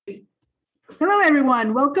Hello,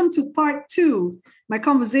 everyone. Welcome to part 2, my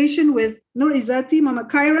conversation with Nur Izzati Muhammad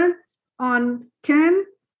Khairan on Can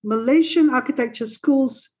Malaysian Architecture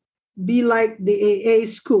Schools Be Like the AA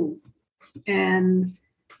School? And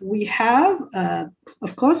we have,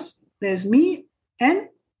 of course, there's me and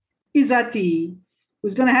Izzati,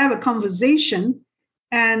 who's going to have a conversation.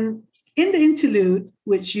 And in the interlude,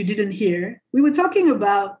 which you didn't hear, we were talking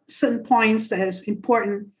about certain points that is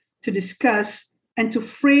important to discuss and to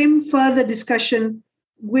frame further discussion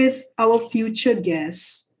with our future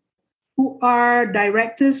guests who are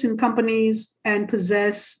directors in companies and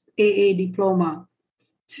possess AA diploma.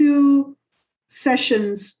 2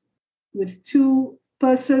 sessions with 2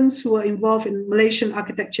 persons who are involved in Malaysian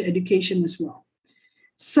architecture education as well.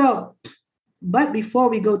 So, but before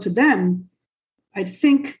we go to them, I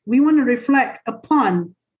think we want to reflect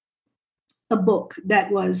upon a book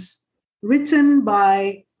that was written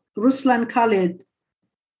by Ruslan Khalid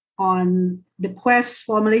on the quest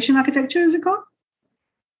for Malaysian architecture, is it called?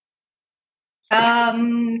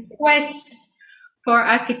 Quest for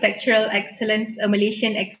Architectural Excellence, a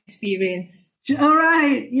Malaysian Experience. All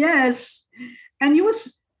right, yes. And you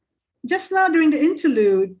was just now during the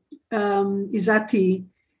interlude, Izzati,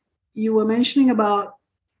 you were mentioning about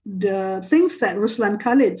the things that Ruslan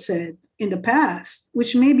Khalid said in the past,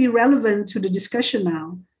 which may be relevant to the discussion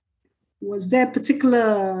now. Was there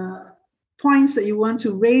particular points that you want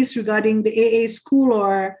to raise regarding the AA school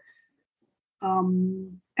or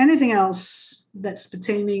anything else that's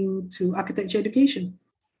pertaining to architecture education?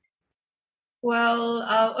 Well,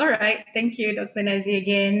 all right. Thank you, Dr. Nazi,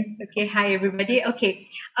 again. Okay, hi, everybody. Okay.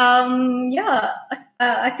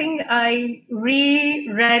 I think I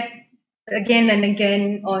reread again and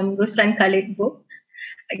again on Ruslan Khalid books.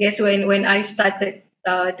 I guess when I started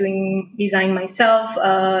doing design myself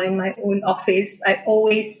in my own office, I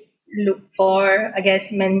always look for, I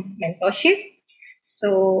guess, mentorship.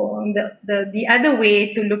 So the other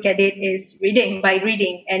way to look at it is by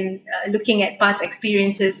reading and looking at past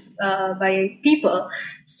experiences by people.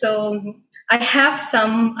 So I have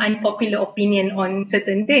some unpopular opinion on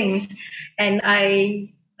certain things, and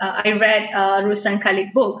I read Ruslan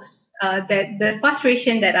Khalid books. That the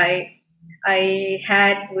frustration that I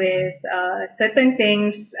had with certain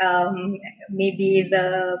things, maybe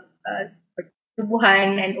the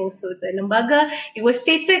Tubuhan and also the Lembaga, it was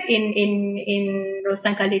stated in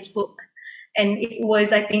Ruslan Khalid's book, and it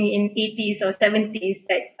was, I think, in 80s or 70s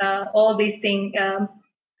that all these things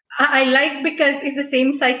I like, because it's the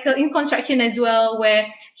same cycle in construction as well, where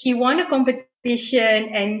he won a competition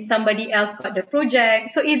and somebody else got the project.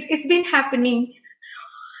 So it's been happening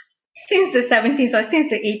since the 70s or since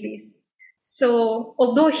the 80s. So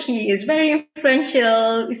although he is very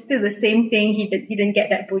influential, it's still the same thing. He didn't get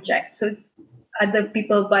that project. So other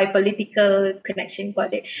people by political connection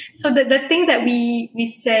got it. So the thing that we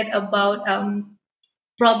said about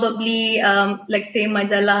probably like say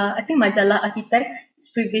Majalah, I think Majalah Architect is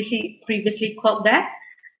previously called that.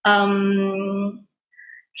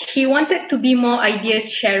 He wanted to be more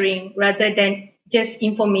ideas sharing rather than just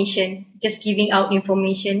information, just giving out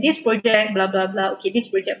information. This project, blah blah blah. Okay, this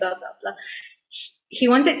project, blah blah blah. He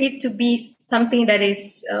wanted it to be something that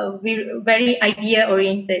is very idea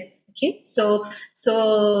oriented. Okay, so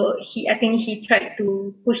I think he tried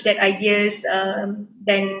to push that ideas.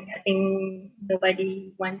 Then I think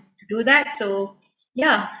nobody wanted to do that. So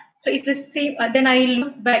yeah, so it's the same. Then I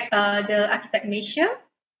look back the Architect Malaysia,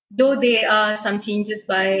 though there are some changes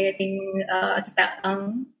by, I think, Architect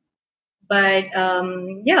Ang. But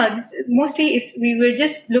mostly we were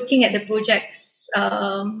just looking at the projects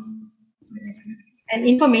and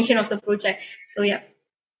information of the project. So yeah.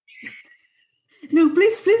 No,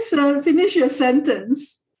 please finish your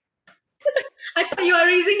sentence. I thought you were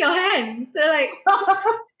raising your hand. So like.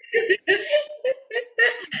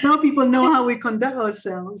 Now people know how we conduct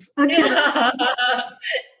ourselves. Okay.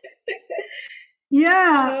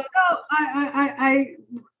 Yeah. No,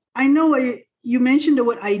 I know what you mentioned the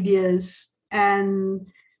word ideas, and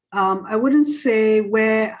I wouldn't say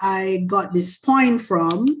where I got this point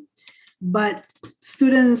from, but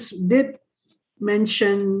students did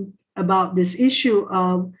mention about this issue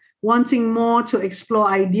of wanting more to explore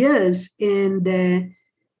ideas in their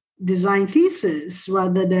design thesis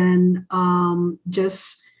rather than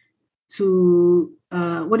just to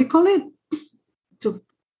what do you call it? To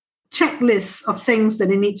checklists of things that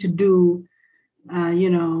they need to do,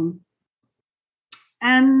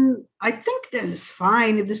 And I think that is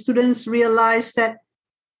fine if the students realize that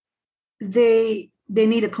they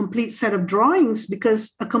need a complete set of drawings,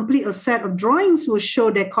 because a complete set of drawings will show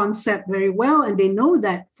their concept very well, and they know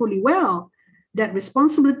that fully well. That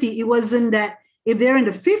responsibility, it wasn't that if they're in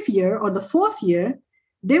the 5th year or the 4th year,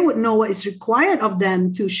 they would know what is required of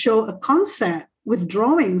them to show a concept with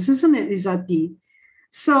drawings, isn't it, Izati?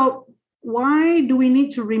 So why do we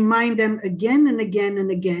need to remind them again and again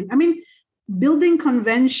and again? I mean, drawing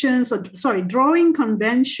conventions,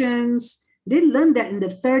 they learned that in the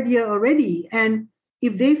 3rd year already. And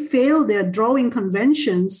if they fail their drawing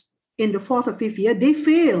conventions in the 4th or 5th year, they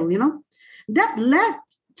fail, That led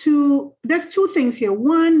to, there's 2 things here.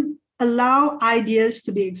 One, allow ideas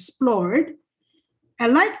to be explored.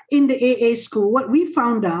 And like in the AA school, what we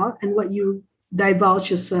found out and what you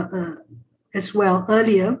divulged as well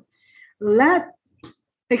earlier, let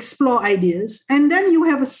explore ideas. And then you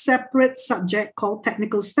have a separate subject called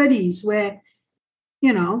technical studies where,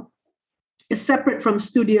 it's separate from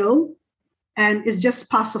studio and it's just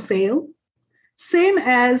pass or fail. Same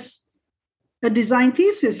as a design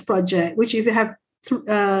thesis project, which if you have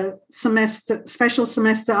special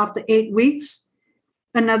semester after 8 weeks,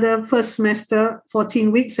 another first semester,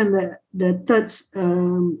 14 weeks, and the third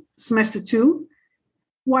semester 2.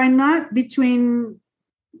 Why not between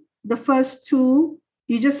the first 2,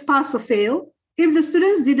 you just pass or fail? If the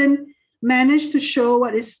students didn't manage to show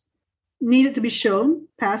what is needed to be shown,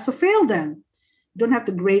 pass or fail them. You don't have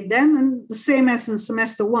to grade them. And the same as in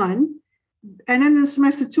semester 1. And then in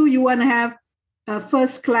semester 2, you want to have a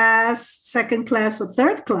first class, second class, or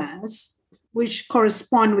third class, which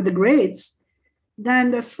correspond with the grades.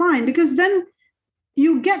 Then that's fine, because then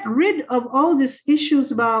you get rid of all these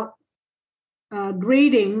issues about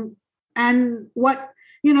grading and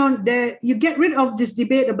you get rid of this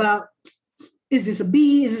debate about, is this a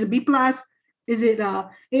B, is this a B plus, is it a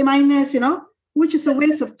minus, which is a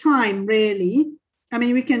waste of time, really. I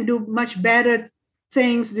mean, we can do much better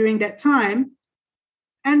things during that time.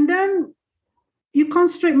 And then you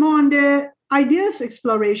concentrate more on the ideas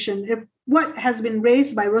exploration. If what has been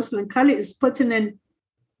raised by Ruslan Khalid is pertinent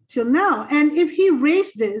till now. And if he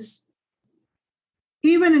raised this,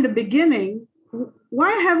 even in the beginning,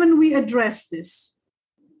 why haven't we addressed this?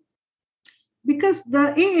 Because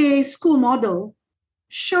the AA school model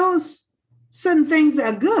shows certain things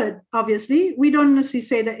that are good, obviously. We don't necessarily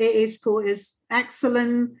say that AA school is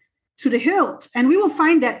excellent to the hilt. And we will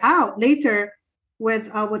find that out later with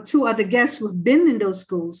our 2 other guests who've been in those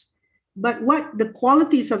schools. But what the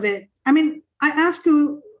qualities of it, I mean, I ask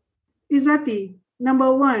you, Izati,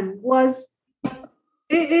 number 1 was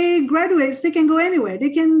AA graduates, they can go anywhere. They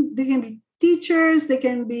can be teachers, they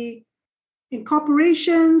can be in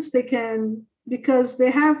corporations, because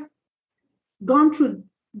they have gone through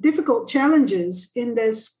difficult challenges in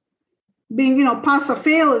this being, pass or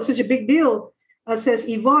fail is such a big deal, says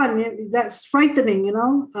Yvonne. That's frightening,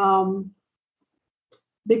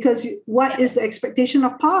 because what is the expectation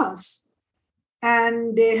of pass?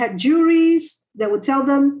 And they had juries that would tell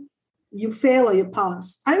them, you fail or you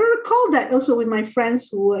pass. I recall that also with my friends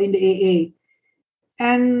who were in the AA.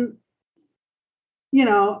 And,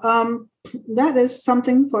 that is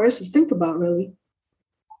something for us to think about, really.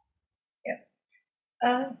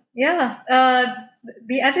 The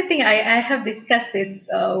other thing, I have discussed this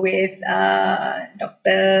with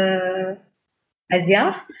Dr.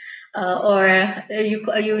 Azia, or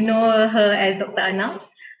you know her as Dr. Anna.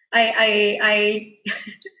 I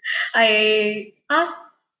ask,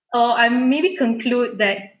 or I maybe conclude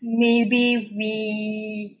that maybe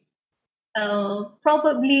we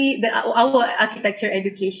probably our architecture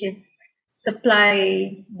education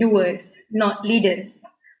supply doers, not leaders,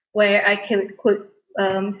 where I could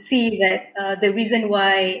see that the reason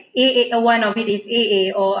why one of it is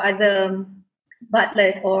AA or other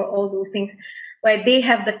Bartlett or all those things, where they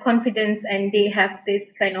have the confidence and they have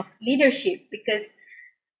this kind of leadership because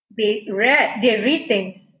they read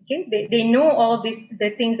things. Okay, they know all the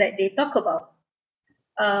things that they talk about,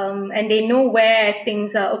 and they know where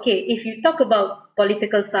things are. Okay, if you talk about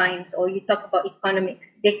political science or you talk about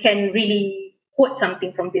economics, they can really quote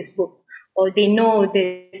something from this book, or they know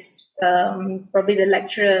this. Probably the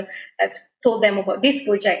lecturer have told them about this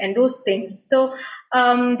project and those things. So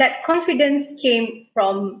that confidence came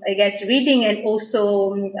from, I guess, reading and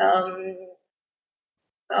also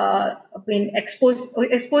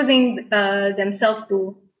exposing themselves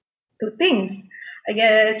to things. I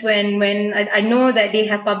guess when I know that they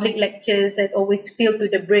have public lectures that always fill to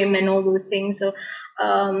the brim and all those things. So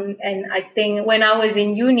and I think when I was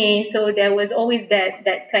in uni, so there was always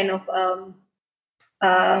that kind of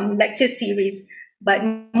lecture series, but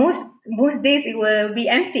most days it will be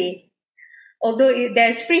empty. Although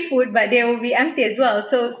there's free food, but they will be empty as well.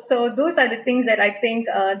 So those are the things that I think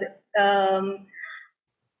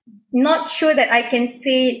not sure that I can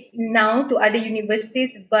say now to other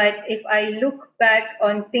universities, but if I look back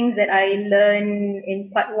on things that I learned in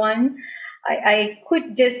part one, I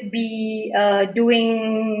could just be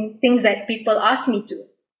doing things that people ask me to.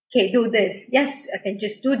 Okay, do this. Yes, I can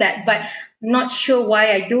just do that, but not sure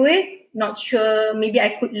why I do it. Not sure. Maybe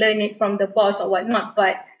I could learn it from the boss or whatnot,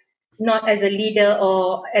 but not as a leader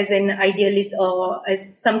or as an idealist or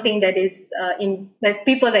as something that is there's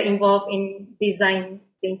people that involve in design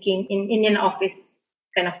thinking in an office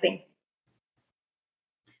kind of thing.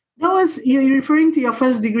 That was, you're referring to your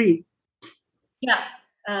first degree? Yeah,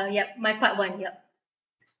 my part one, yeah.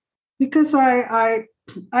 Because I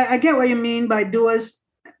get what you mean by doers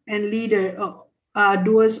and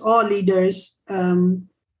doers or leaders,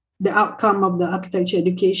 the outcome of the architecture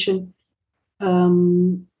education.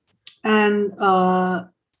 And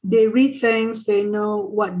they read things, they know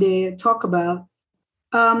what they talk about.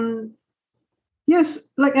 Yes,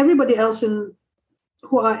 like everybody else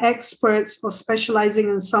who are experts or specializing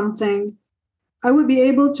in something, I would be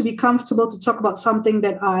able to be comfortable to talk about something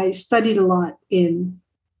that I studied a lot in.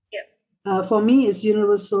 Yeah. For me, it's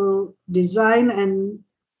universal design and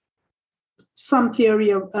some theory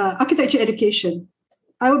of architecture education.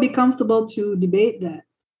 I would be comfortable to debate that.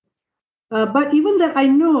 But even that, I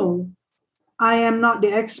know I am not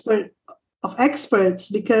the expert of experts,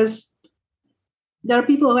 because there are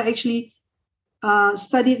people who actually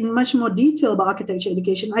studied in much more detail about architecture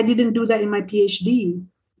education. I didn't do that in my PhD,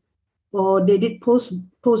 or they did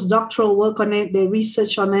postdoctoral work on it. They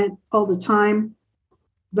research on it all the time,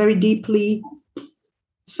 very deeply.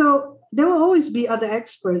 So there will always be other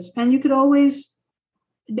experts, and you could always,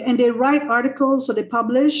 and they write articles or they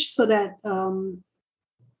publish so that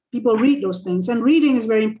people read those things. And reading is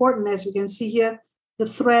very important, as we can see here, the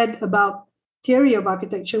thread about theory of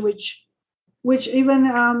architecture, which even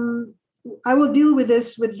I will deal with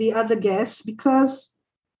this with the other guests, because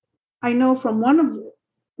I know from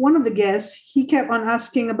one of the guests, he kept on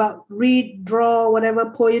asking about read, draw,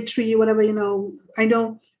 whatever, poetry, whatever, I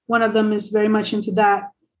know one of them is very much into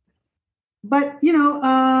that. But,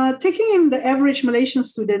 taking in the average Malaysian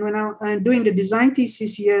student, when I'm doing the design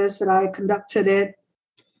thesis years that I conducted it,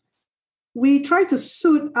 we try to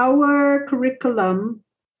suit our curriculum,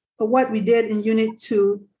 or what we did in Unit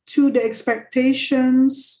 2, to the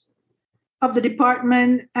expectations of the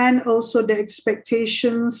department and also the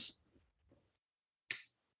expectations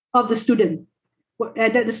of the student,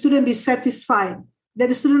 that the student be satisfied, that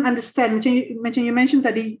the student understand. You mentioned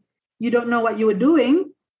that you don't know what you were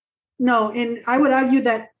doing. No, and I would argue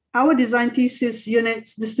that our design thesis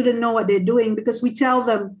units, the student know what they're doing, because we tell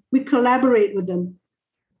them, we collaborate with them.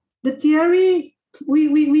 The theory,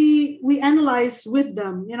 we analyze with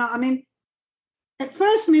them. At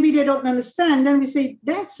first, maybe they don't understand. Then we say,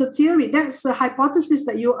 that's a theory. That's a hypothesis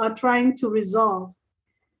that you are trying to resolve.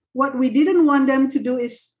 What we didn't want them to do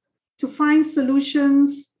is to find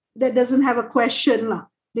solutions that doesn't have a question.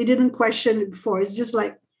 They didn't question it before. It's just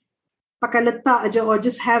like, pakai letak aja, or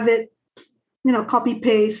just have it, copy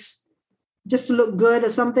paste, just to look good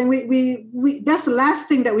or something. We that's the last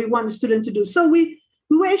thing that we want the student to do. So we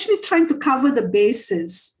were actually trying to cover the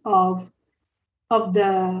basis of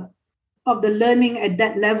the learning at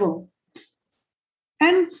that level.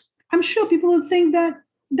 And I'm sure people will think that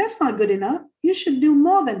that's not good enough. You should do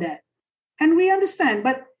more than that. And we understand,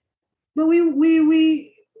 but we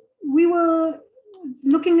were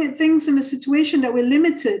looking at things in a situation that we're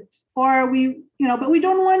limited, or but we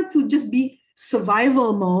don't want to just be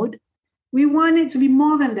survival mode. We want it to be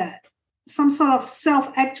more than that, some sort of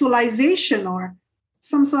self-actualization, or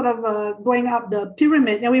some sort of going up the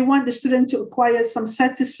pyramid. And we want the student to acquire some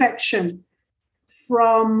satisfaction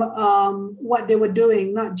from what they were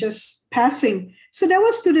doing, not just passing. So there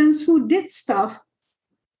were students who did stuff.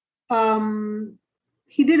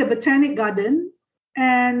 He did a botanic garden,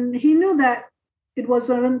 and he knew that it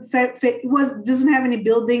doesn't have any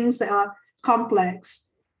buildings that are complex.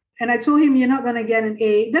 And I told him, you're not going to get an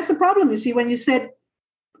A. That's the problem, you see, when you said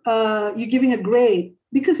you're giving a grade,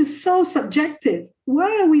 because it's so subjective.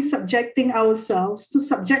 Why are we subjecting ourselves to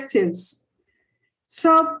subjectives?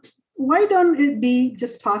 So why don't it be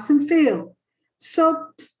just pass and fail? So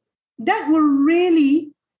that will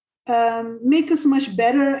really make us much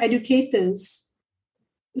better educators.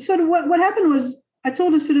 So what happened was, I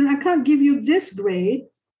told the student, I can't give you this grade,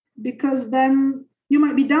 because then you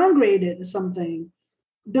might be downgraded or something,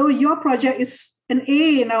 though your project is an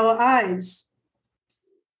A in our eyes.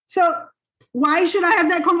 So why should I have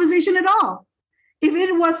that conversation at all? If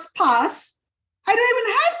it was pass, I don't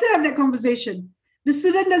even have to have that conversation. The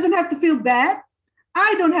student doesn't have to feel bad.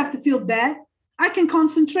 I don't have to feel bad. I can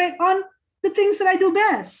concentrate on the things that I do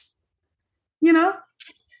best. you know.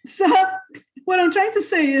 So what I'm trying to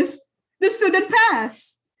say is the student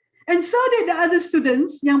passed. And so did the other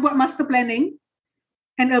students yang buat master planning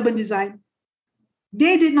and urban design.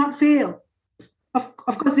 They did not fail. Of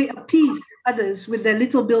course, they appeased others with their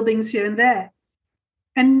little buildings here and there.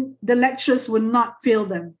 And the lecturers would not fail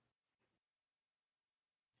them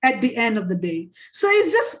at the end of the day. So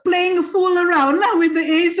it's just playing a fool around now with the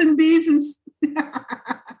A's and B's and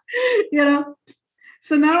you know.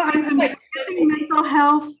 So now I'm getting mental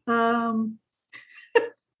health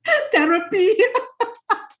therapy.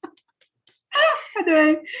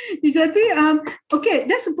 Anyway, Izzati, okay,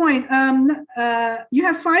 that's the point. You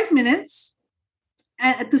have 5 minutes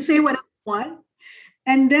to say what you want.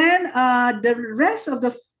 And then the rest of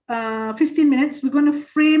the 15 minutes, we're going to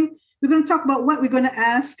talk about what we're going to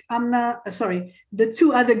ask the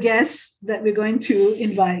two other guests that we're going to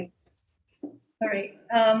invite. All right.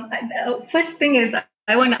 First thing is,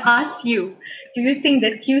 I want to ask you, do you think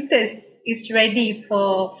that QTIS is ready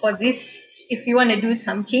for this? If you want to do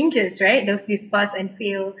some changes, right, of this pass and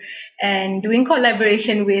fail and doing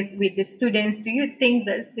collaboration with the students, do you think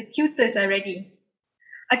that the QTIS are ready?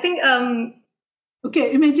 I think...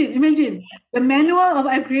 Okay, imagine. The manual of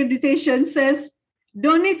accreditation says,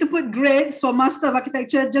 don't need to put grades for Master of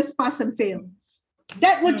Architecture, just pass and fail.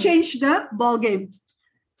 That would change the ball game.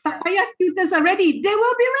 Tak payah QTIS are ready. They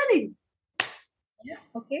will be ready. Yeah,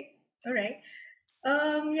 okay. All right.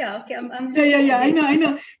 Okay. Yeah. I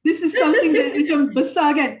know. This is something that macam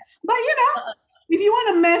besar kan. But you know, if you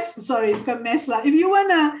want to if you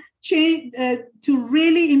want to change to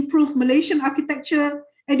really improve Malaysian architecture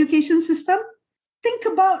education system, think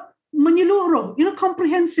about menyeluruh,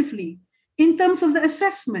 comprehensively in terms of the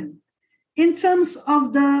assessment, in terms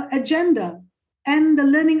of the agenda and the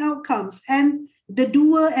learning outcomes and the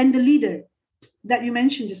doer and the leader that you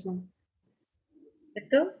mentioned just now.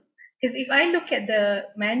 Betul. Because if I look at the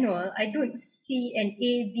manual, I don't see an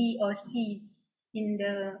A, B, or C's in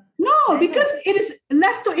the... No, manual. Because it is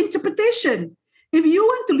left to interpretation. If you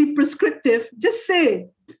want to be prescriptive, just say,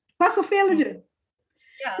 pass or fail aja.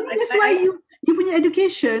 Yeah, that's why you punya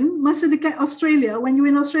education, masa dekat Australia, when you were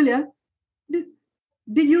in Australia,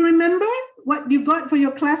 did you remember what you got for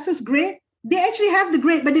your classes grade? They actually have the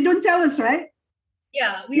grade, but they don't tell us, right?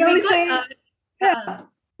 Yeah. We always say...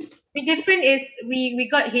 The difference is we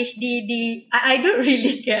got HDD. I don't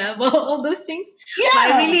really care about all those things.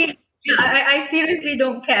 Yeah. I seriously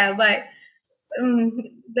don't care. But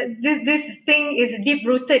this thing is deep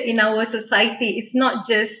rooted in our society. It's not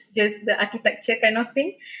just the architecture kind of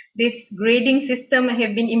thing. This grading system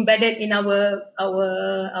have been embedded in our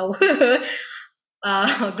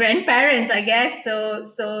grandparents, I guess. So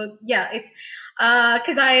yeah, it's.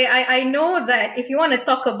 Because I know that if you want to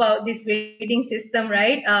talk about this grading system,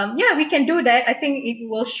 right? We can do that. I think it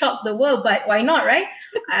will shock the world, but why not, right?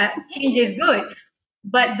 Change is good.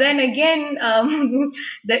 But then again,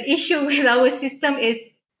 the issue with our system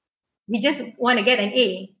is we just want to get an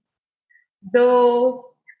A.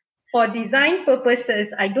 Though for design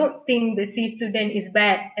purposes, I don't think the C student is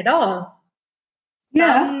bad at all.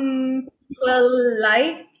 Some people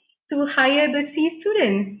like to hire the C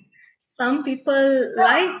students. Some people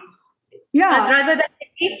like rather than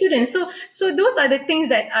A students. So those are the things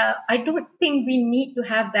that I don't think we need to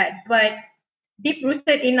have that. But deep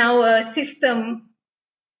rooted in our system,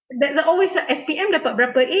 there's always a SPM dapat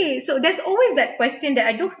berapa A. So there's always that question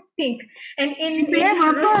that I don't think. And in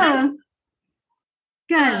CPM apa?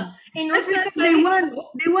 Kan? That's because they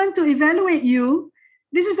want to evaluate you.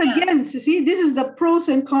 This is again, see, this is the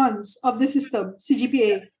pros and cons of the system,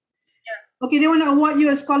 CGPA. Okay, they want to award you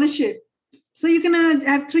a scholarship. So you can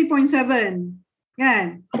have 3.7,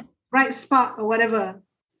 kan? Bright Spark or whatever.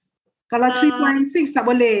 Kalau 3.6 tak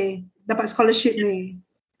boleh dapat scholarship ni.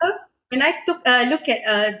 When I took a look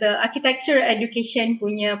at the architecture education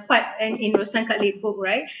punya part in Roslan Khalid book,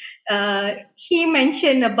 right? He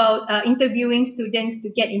mentioned about interviewing students to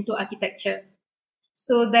get into architecture.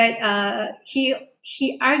 So that he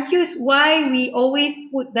argues why we always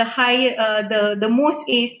put the the most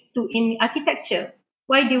A's in architecture.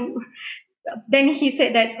 Then he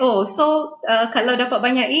said that kalau dapat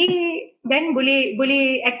banyak A, then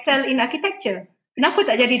boleh excel in architecture. Kenapa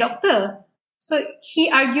tak jadi doktor? So he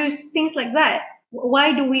argues things like that.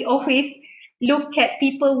 Why do we always look at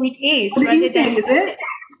people with A's rather than... Is it?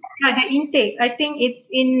 Yeah, the intake. I think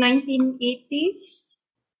it's in 1980s,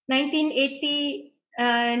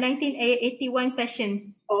 1981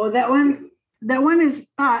 sessions. Oh, that one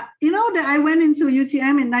is that I went into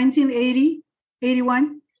UTM in 1980,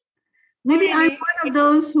 81. Maybe I'm one of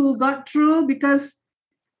those who got through because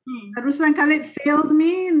Ruslan Khalid failed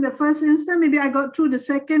me in the first instant. Maybe I got through the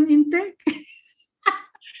second intake.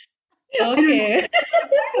 I don't know. Okay.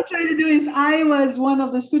 What I'm trying to do is I was one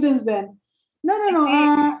of the students then. No, no, no.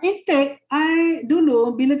 Intake, I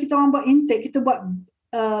dulu bila kita orang buat intake, kita buat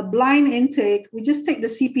blind intake. We just take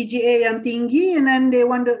the CPGA yang tinggi, and then they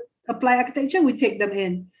want to apply architecture, we take them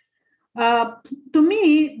in. To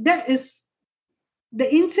me, that is the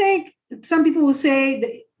intake. Some people will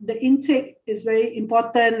say the intake is very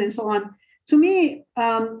important and so on. To me,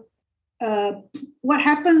 what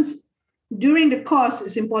happens during the course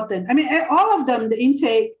is important. I mean, all of them, the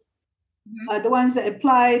intake, the ones that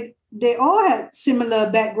applied, they all had similar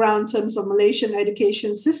background in terms of Malaysian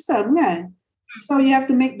education system. Yeah. So you have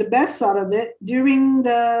to make the best out of it during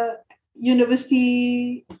the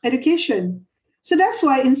university education. So that's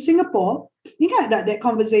why in Singapore, ingat that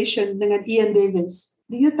conversation dengan Ian Davis.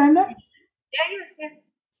 Did you attend that? Yeah.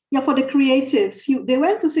 Yeah, for the creatives. They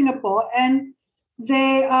went to Singapore and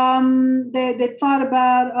they thought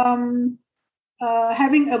about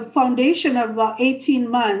having a foundation of 18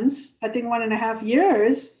 months, I think 1.5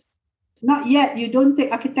 years. Not yet. You don't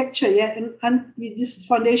take architecture yet. And this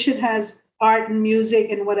foundation has art and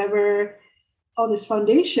music and whatever, all this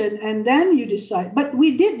foundation. And then you decide. But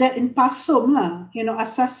we did that in Pasum,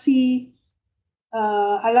 Asasi,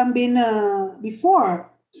 Alam Bina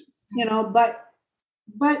before, but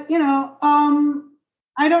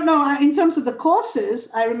I don't know. In terms of the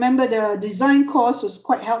courses, I remember the design course was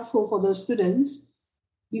quite helpful for those students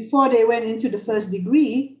before they went into the first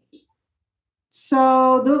degree.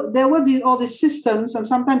 So there were all these systems, and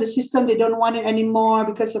sometimes the system, they don't want it anymore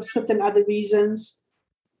because of certain other reasons.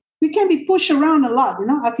 We can be pushed around a lot,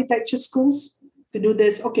 architecture schools to do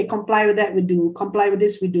this. Okay, comply with that, we do. Comply with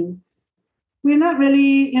this, we do. We're not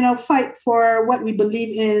really, fight for what we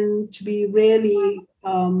believe in to be really...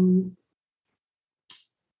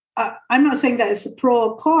 I'm not saying that it's a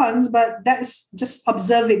pro or cons, but that's just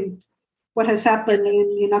observing what has happened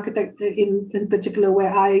in architecture, in particular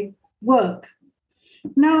where I work.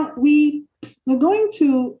 Now we're going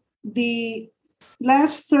to the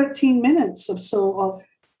last 13 minutes or so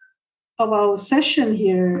of our session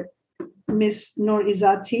here, Miss Nur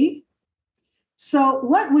Izzati. So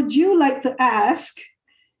what would you like to ask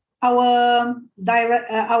our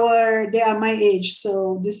they are my age,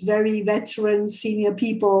 so this very veteran senior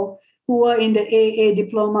people who are in the AA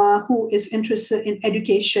diploma, who is interested in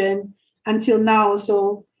education until now.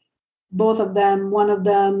 So both of them, one of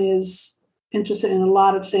them is interested in a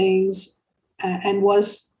lot of things and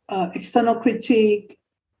was external critic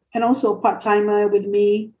and also a part-timer with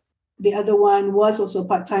me. The other one was also a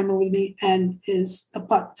part-timer with me and is a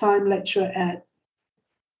part-time lecturer at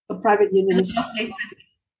a private university.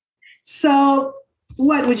 So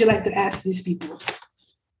what would you like to ask these people?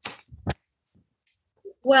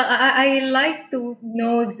 Well, I like to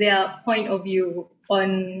know their point of view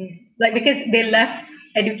on, because they left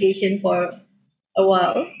education for a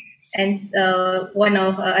while, and one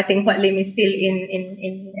of I think Huat Lim is still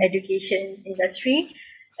in education industry.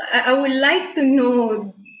 So I would like to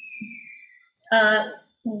know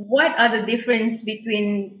what are the difference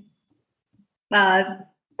between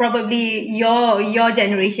probably your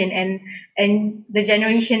generation and the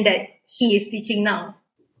generation that he is teaching now.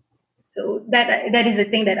 So that is a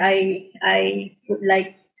thing that I would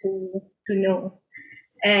like to know.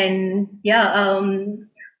 And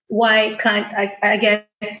why can't I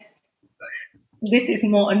guess this is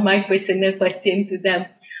more on my personal question to them.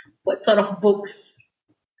 What sort of books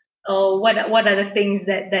or what are the things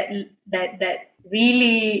that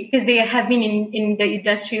really, because they have been in the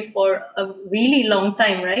industry for a really long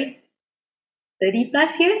time, right? 30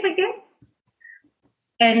 plus years, I guess.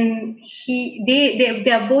 And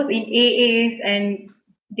they are both in AAs, and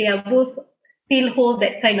they are both still hold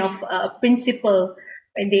that kind of principle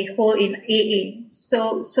when they hold in AA.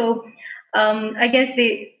 So I guess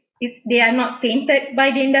they are not tainted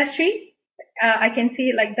by the industry. I can see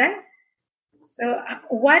it like that. So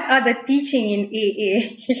what are the teaching in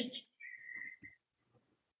AA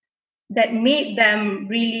that made them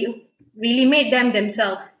really made them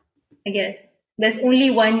themselves? I guess there's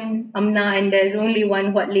only one Amna and there's only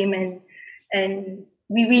one Huat Lim, and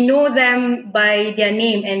we know them by their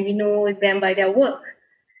name and we know them by their work,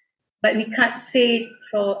 but we can't say it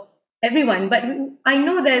for everyone. But I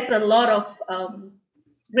know there's a lot of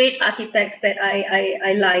great architects that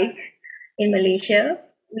I like in Malaysia.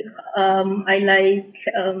 I like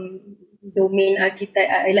Domain architect.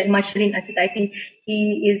 I like Mashrin architect. I think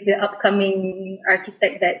he is the upcoming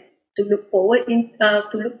architect that to look forward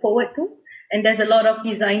to. And there's a lot of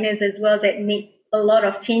designers as well that make a lot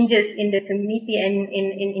of changes in the community and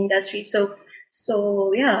in industry.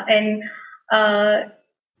 So yeah, and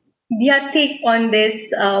their take on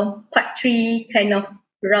this part 3 kind of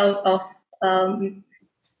route of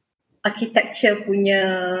architecture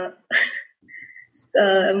punya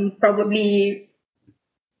probably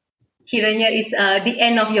kiranya is the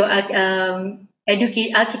end of your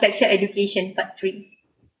architecture education part 3.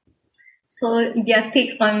 So their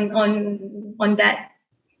take on that.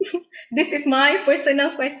 This is my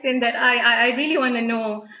personal question that I really want to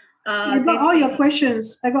know. I got all your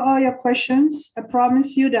questions. I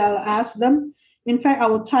promise you that I'll ask them. In fact, I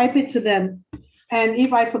will type it to them. And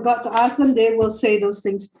if I forgot to ask them, they will say those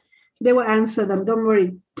things. They will answer them. Don't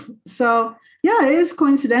worry. So, yeah, it is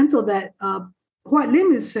coincidental that Huat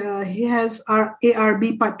Lim is, he has our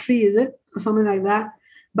ARB Part 3, is it? Or something like that,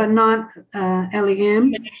 but not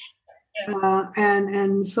LAM.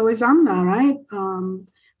 And so is Amna, right?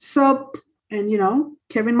 So, and,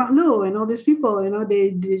 Kevin McLeod and all these people,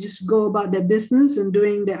 they just go about their business and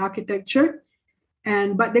doing their architecture.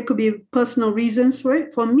 But there could be personal reasons for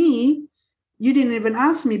it. For me, you didn't even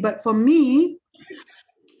ask me, but for me,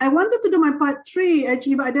 I wanted to do my part 3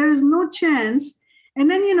 actually, but there is no chance. And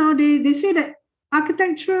then, they say that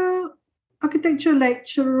architecture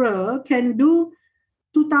lecturer can do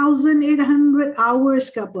 2,800 hours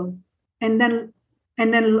couple. And then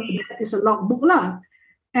that is a logbook lah.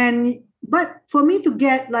 But for me to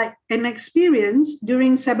get like an experience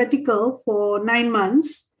during sabbatical for 9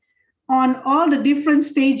 months on all the different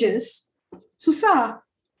stages, susah.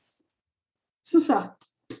 So,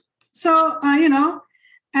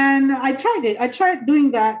 and I tried it. I tried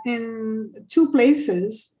doing that in 2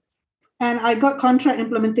 places, and I got contract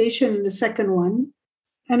implementation in the second one,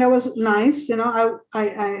 and it was nice.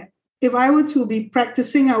 I if I were to be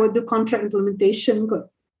practicing, I would do contract implementation.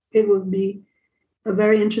 It would be a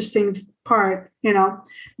very interesting part,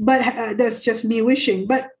 But that's just me wishing.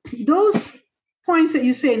 But those points that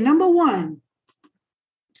you say, number one,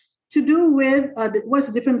 to do with what's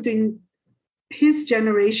the difference between his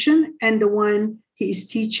generation and the one he is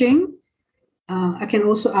teaching. I can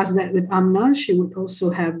also ask that with Amna. She would also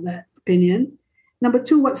have that opinion. Number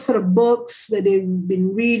 2, what sort of books that they've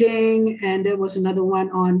been reading. And there was another one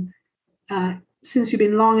on, since you've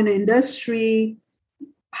been long in the industry,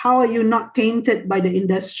 how are you not tainted by the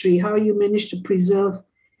industry? How you manage to preserve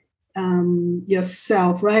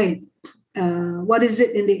yourself, right? What is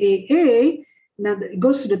it in the AA? Now it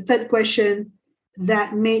goes to the third question,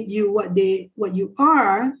 that made you what you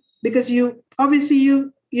are, because you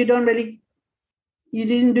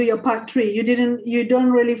didn't do your part 3. You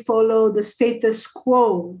don't really follow the status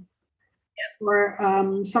quo or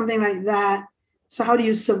something like that. So how do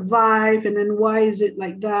you survive, and then why is it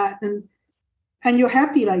like that, and you're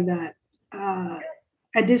happy like that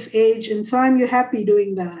at this age in time? You're happy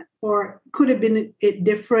doing that, or could have been it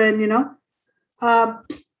different,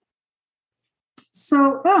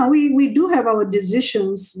 So we do have our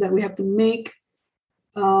decisions that we have to make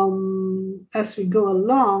as we go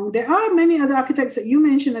along. There are many other architects that you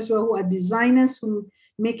mentioned as well who are designers who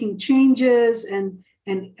making changes, and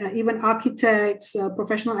even architects,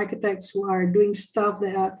 professional architects who are doing stuff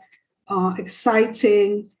that are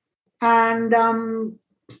exciting. And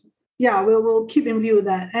we'll keep in view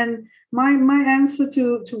that. And my answer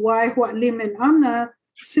to why Huat Lim and Amna,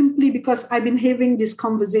 simply because I've been having this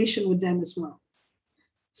conversation with them as well.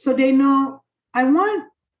 So they know I want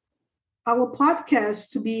our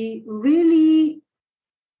podcast to be really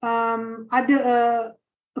a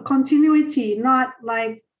continuity, not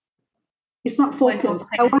like it's not focused.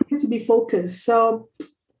 I want it to be focused. So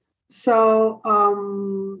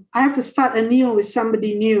I have to start anew with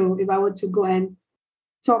somebody new if I were to go and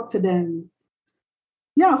talk to them.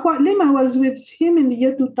 Yeah, Huat Lim, I was with him in the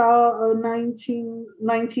year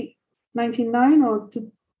 1999 or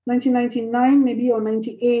 1999 maybe, or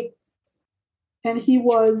 98. And he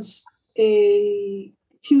was a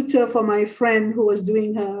tutor for my friend who was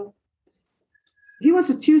doing he was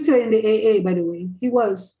a tutor in the AA, by the way. He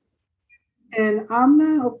was. And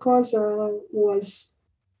Amna, of course, was,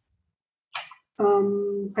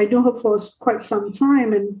 I know her for quite some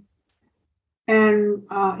time, and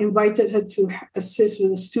invited her to assist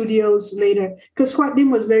with the studios later, because Huat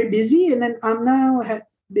Lim was very busy, and then Amna had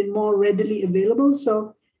been more readily available.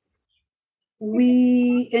 So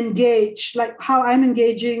we engage like how I'm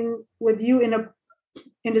engaging with you in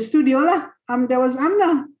the studio lah. There was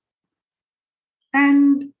Amna,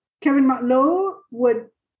 and Kevin McLeod would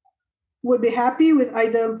be happy with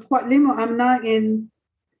either Huat Lim or Amna in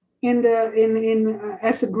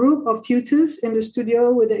as a group of tutors in the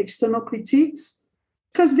studio with the external critiques,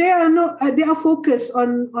 because they are focused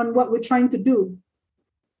on what we're trying to do.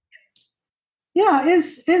 Yeah,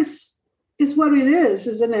 is what it is,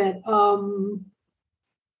 isn't it?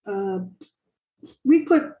 we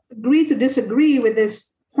could agree to disagree with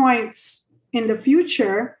these points in the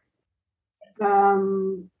future.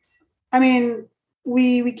 I mean,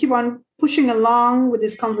 we keep on pushing along with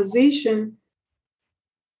this conversation,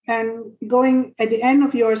 and going at the end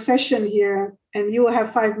of your session here, and you will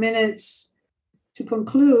have 5 minutes to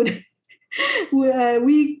conclude.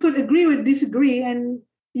 We could agree or disagree, and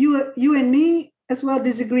you and me as well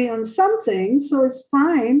disagree on something, so it's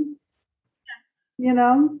fine, you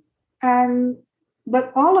know. And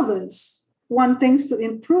but all of us want things to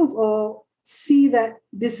improve, or see that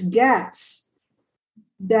these gaps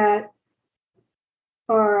that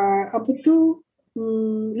are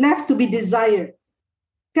left to be desired.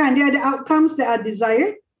 Kan, there are the outcomes that are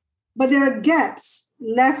desired, but there are gaps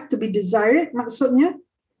left to be desired. Maksudnya,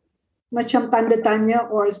 macam tanda tanya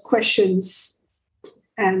or questions.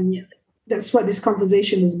 And that's what this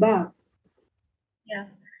conversation is about. Yeah.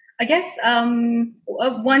 I guess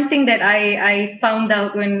one thing that I found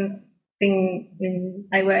out when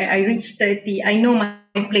I reached 30, I know my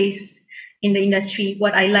place in the industry,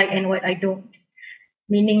 what I like and what I don't.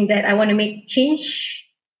 Meaning that I want to make change.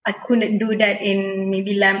 I couldn't do that in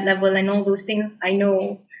maybe LAMP level and all those things. I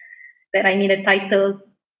know that I need a title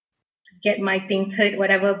to get my things heard,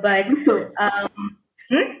 whatever. But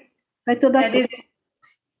Title that is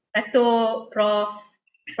Dato' Prof.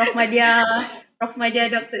 Madya, Dr.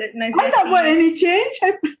 Naziati. I don't want any change.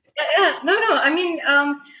 No. I mean,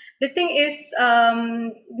 the thing is,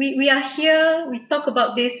 we are here. We talk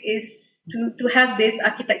about this is to have this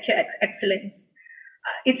architecture excellence.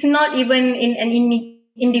 It's not even in an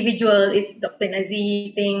individual. It's Dr.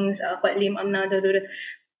 Nazi things, Pak Lim, Amna.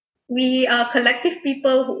 We are collective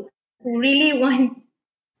people who really want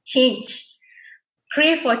change,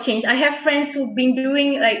 crave for change. I have friends who've been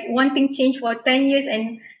doing wanting change for 10 years,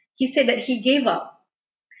 and he said that he gave up.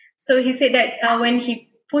 So he said that when he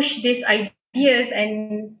pushed these ideas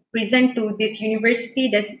and present to this university,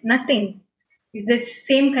 there's nothing. It's the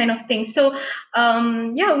same kind of thing. So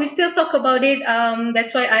we still talk about it.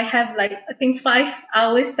 That's why I have I think 5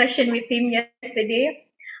 hours session with him yesterday.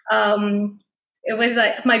 It was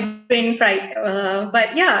like my brain fried.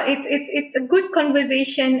 But yeah, it's a good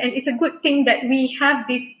conversation, and it's a good thing that we have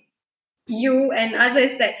this, you and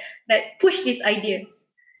others that push these ideas.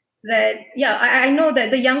 That I know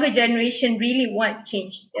that the younger generation really want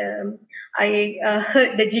change. I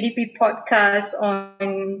heard the GDP podcast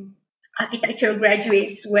on architectural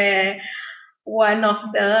graduates, where one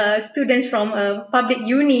of the students from a public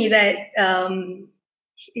uni that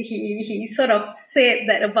he sort of said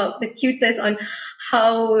that about the tutors on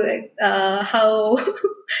how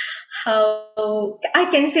I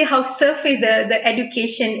can say how surface the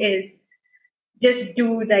education is. Just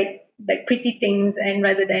do like pretty things, and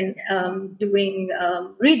rather than doing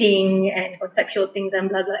reading and conceptual things and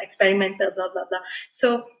blah blah, experimental blah blah blah.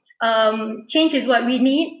 So change is what we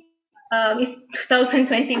need. It's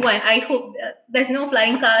 2021. I hope there's no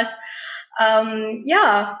flying cars.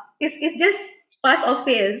 It's just pass or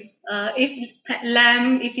fail. If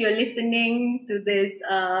LAM, if you're listening to this,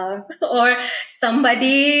 or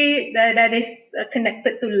somebody that is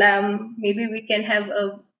connected to LAM, maybe we can have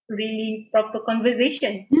a really proper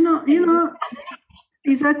conversation. You know,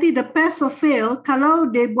 Izzati, the pass or fail,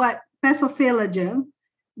 kalau they buat pass or fail aja,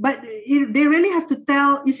 but they really have to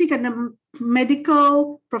tell, you see, kan the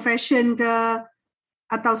medical profession ke,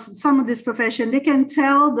 atau some of this profession, they can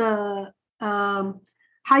tell the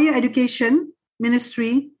higher education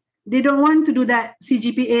ministry, they don't want to do that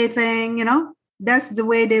CGPA thing, that's the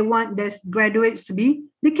way they want their graduates to be.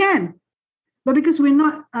 They can, but because we're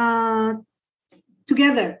not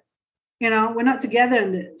together, we're not together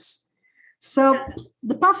in this. So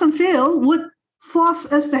the pass and fail would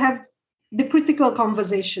force us to have the critical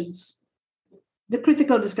conversations, the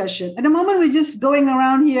critical discussion. At the moment, we're just going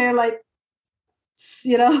around here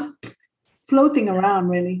floating around,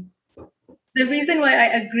 really. The reason why I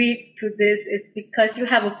agreed to this is because you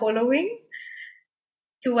have a following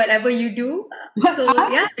to whatever you do. So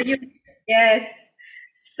yes.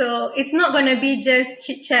 So it's not going to be just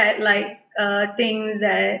chit chat things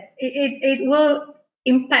that it will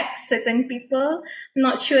impact certain people. I'm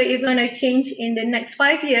not sure it's going to change in the next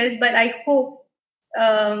 5 years, but I hope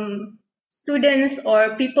students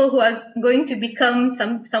or people who are going to become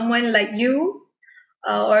someone like you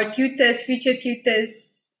or tutors, future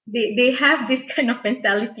tutors, they have this kind of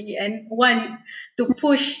mentality and want to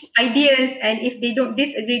push ideas. And if they don't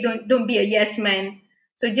disagree, don't be a yes man.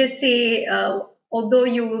 So just say, although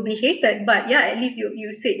you will be hated, but at least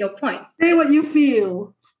you said your point. Say what you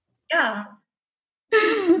feel. Yeah.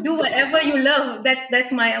 Do whatever you love.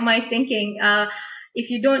 That's my thinking. if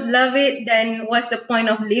you don't love it, then what's the point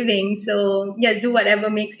of living? So yeah, do whatever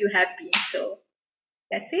makes you happy. So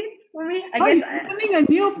that's it for me. I guess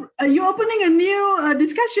you're opening a new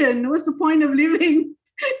discussion. What's the point of living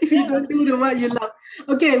if you don't do what you love?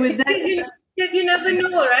 Okay, with that. Because you never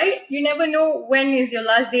know, right? You never know when is your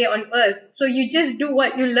last day on earth. So you just do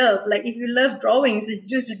what you love. Like if you love drawings, you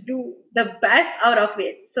just do the best out of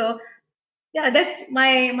it. So yeah, that's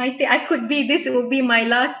my thing. I could be this. It will be my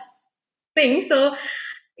last thing. So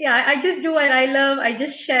yeah, I just do what I love. I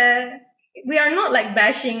just share. We are not like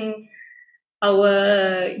bashing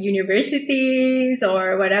our universities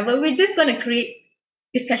or whatever. We're just gonna create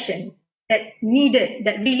discussion that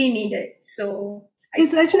really needed. So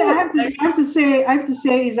it's actually I have to say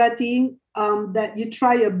Izzati, that you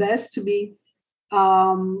try your best to be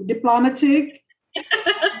diplomatic.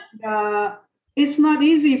 It's not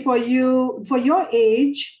easy for you for your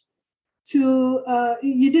age to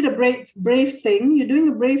you did a brave thing. You're doing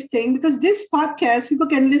a brave thing because this podcast, people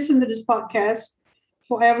can listen to this podcast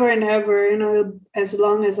forever and ever, as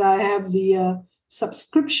long as I have the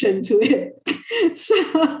subscription to it. So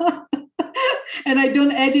and I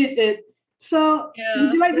don't edit it. So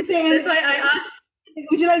would you like to say that's why I asked.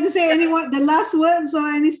 Would you like to say the last words or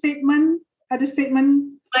any statement? Other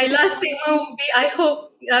statement? My last statement would be I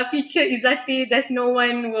hope future Izzati, there's no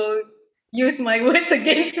one will use my words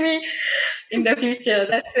against me in the future.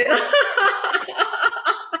 That's it.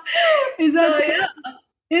 Izzati,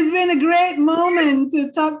 it's been a great moment to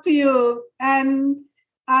talk to you. And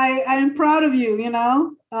I am proud of you,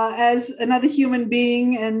 as another human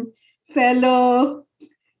being and fellow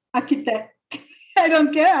architect. I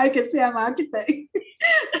don't care. I can say I'm an architect.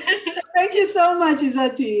 Thank you so much,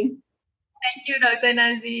 Izzati. Thank you, Dr.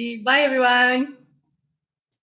 Nazi. Bye, everyone.